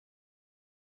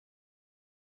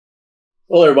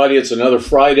Well, everybody, it's another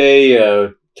Friday.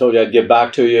 Told you I'd get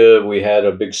back to you. We had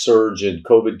a big surge in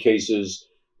COVID cases,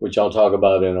 which I'll talk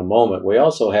about in a moment. We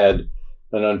also had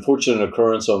an unfortunate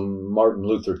occurrence on Martin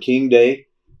Luther King Day,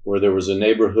 where there was a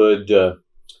neighborhood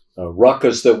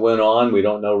ruckus that went on. We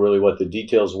don't know really what the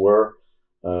details were,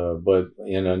 but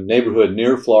in a neighborhood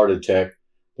near Florida Tech,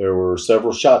 there were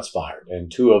several shots fired, and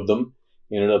two of them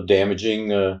ended up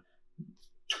damaging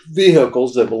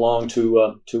vehicles that belonged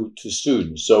to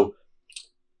students. So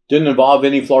didn't involve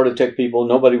any Florida Tech people.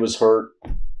 Nobody was hurt.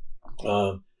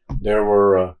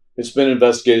 It's been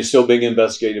investigated, still being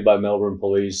investigated by Melbourne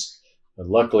police.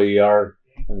 Luckily,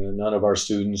 none of our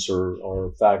students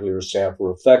or faculty or staff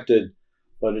were affected,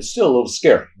 but it's still a little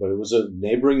scary. But it was a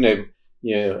neighboring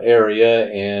area,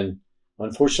 and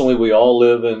unfortunately, we all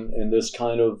live in this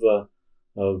kind of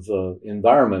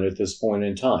environment at this point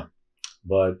in time.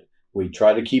 But we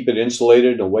try to keep it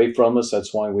insulated away from us.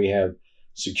 That's why we have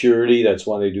security. That's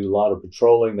why they do a lot of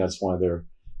patrolling. That's why they're,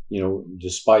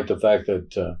 despite the fact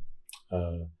that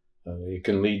it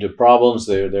can lead to problems,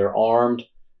 they're armed,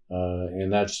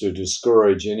 and that's to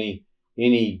discourage any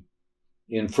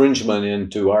infringement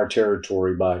into our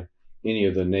territory by any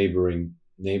of the neighboring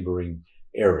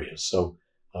areas. So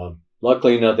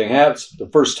luckily, nothing happens. The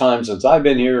first time since I've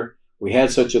been here, we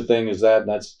had such a thing as that, and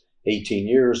that's 18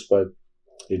 years, but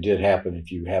it did happen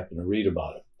if you happen to read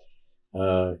about it.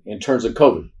 In terms of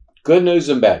COVID, good news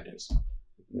and bad news.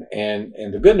 And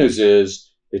the good news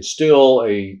is it's still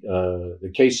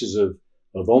the cases of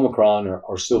Omicron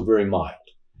are still very mild.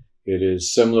 It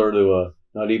is similar to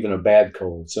not even a bad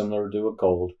cold, similar to a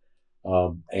cold.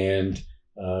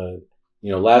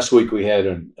 Last week we had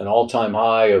an all-time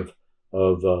high of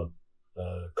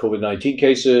COVID-19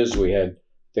 cases. We had, I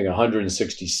think,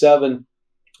 167.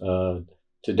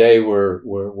 Today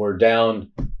we're down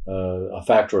a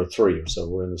factor of 3 or so.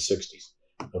 We're in the 60s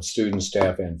of students,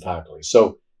 staff, and faculty.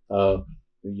 So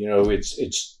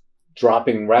it's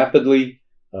dropping rapidly.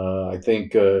 I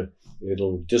think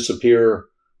it'll disappear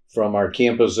from our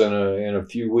campus in a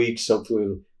few weeks. Hopefully,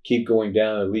 it'll keep going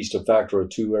down at least a factor of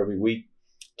 2 every week.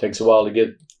 Takes a while to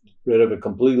get rid of it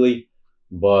completely,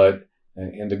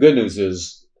 and the good news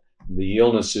is the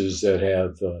illnesses that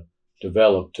have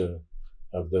developed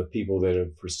of the people that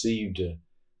have received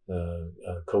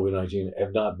COVID-19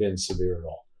 have not been severe at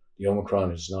all. The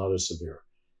Omicron is not as severe.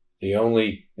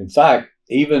 In fact,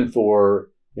 even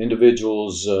for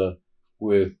individuals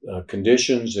with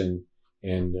conditions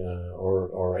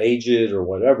or aged or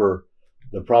whatever,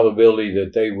 the probability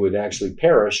that they would actually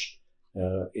perish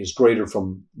is greater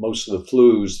from most of the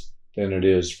flus than it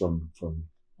is from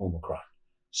Omicron.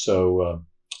 So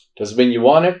doesn't mean you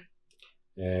want it.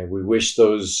 We wish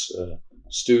those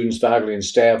students, faculty, and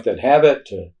staff that have it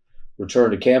to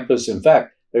return to campus. In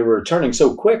fact, they were returning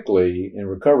so quickly and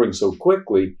recovering so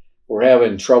quickly, we're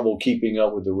having trouble keeping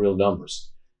up with the real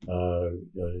numbers.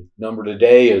 The number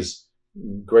today is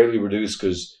greatly reduced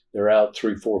because they're out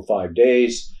 3, 4, 5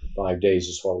 days. 5 days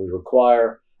is what we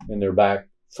require, and they're back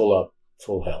full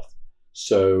health.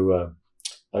 So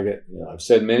I've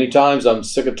said many times, I'm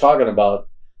sick of talking about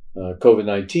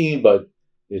COVID-19, but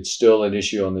it's still an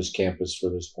issue on this campus for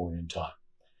this point in time.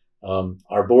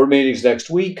 Our board meeting's next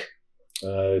week.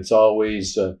 It's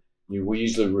always, we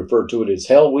usually refer to it as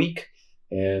Hell Week,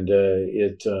 and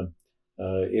it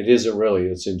isn't really.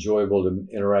 It's enjoyable to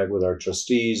interact with our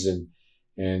trustees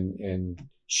and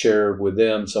share with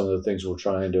them some of the things we're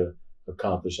trying to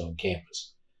accomplish on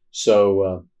campus.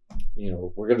 So,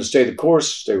 we're going to stay the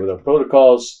course, stay with our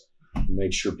protocols,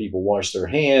 make sure people wash their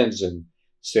hands and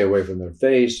stay away from their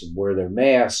face and wear their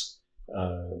masks,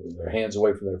 their hands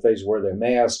away from their face, wear their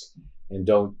mask, and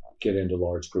don't get into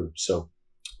large groups. So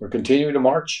we're continuing to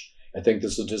march. I think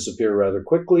this will disappear rather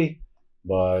quickly,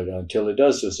 but until it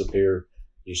does disappear,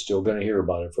 you're still going to hear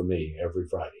about it from me every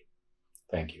Friday.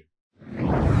 Thank you.